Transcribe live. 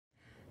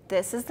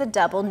This is the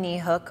double knee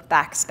hook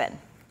backspin.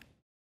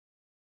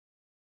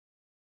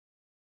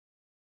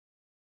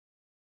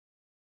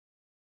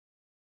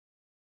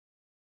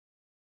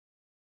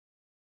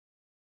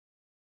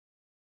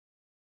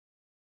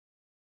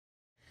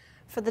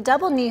 For the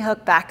double knee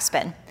hook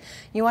backspin,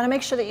 you want to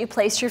make sure that you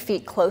place your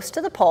feet close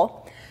to the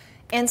pole.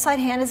 Inside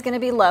hand is going to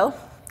be low,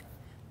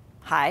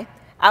 high.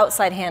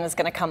 Outside hand is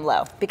going to come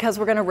low because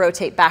we're going to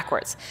rotate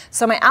backwards.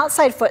 So my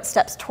outside foot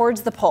steps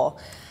towards the pole.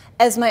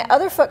 As my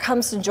other foot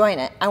comes to join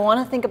it, I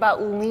want to think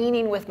about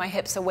leaning with my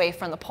hips away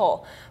from the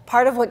pole.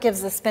 Part of what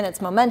gives the spin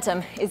its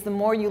momentum is the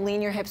more you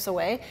lean your hips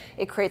away,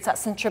 it creates that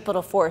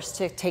centripetal force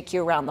to take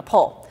you around the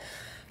pole.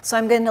 So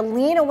I'm going to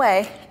lean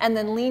away and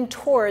then lean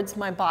towards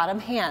my bottom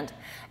hand.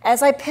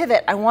 As I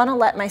pivot, I want to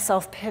let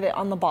myself pivot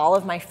on the ball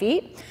of my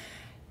feet.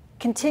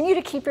 Continue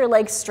to keep your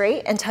legs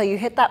straight until you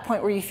hit that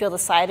point where you feel the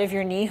side of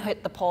your knee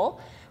hit the pole.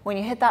 When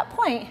you hit that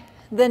point,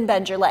 then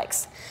bend your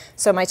legs.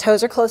 So my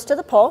toes are close to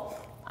the pole.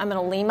 I'm going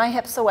to lean my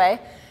hips away,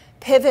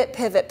 pivot,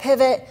 pivot,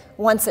 pivot.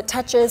 Once it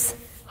touches,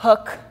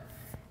 hook,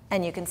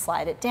 and you can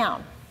slide it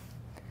down.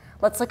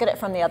 Let's look at it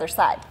from the other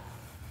side.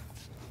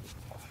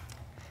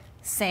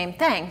 Same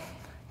thing. I'm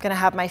going to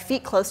have my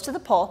feet close to the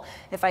pole.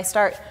 If I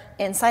start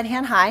inside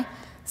hand high,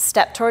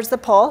 step towards the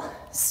pole,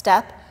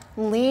 step,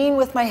 lean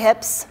with my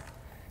hips,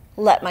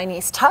 let my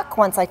knees tuck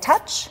once I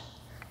touch,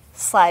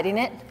 sliding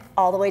it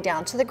all the way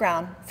down to the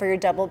ground for your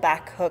double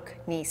back hook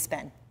knee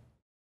spin.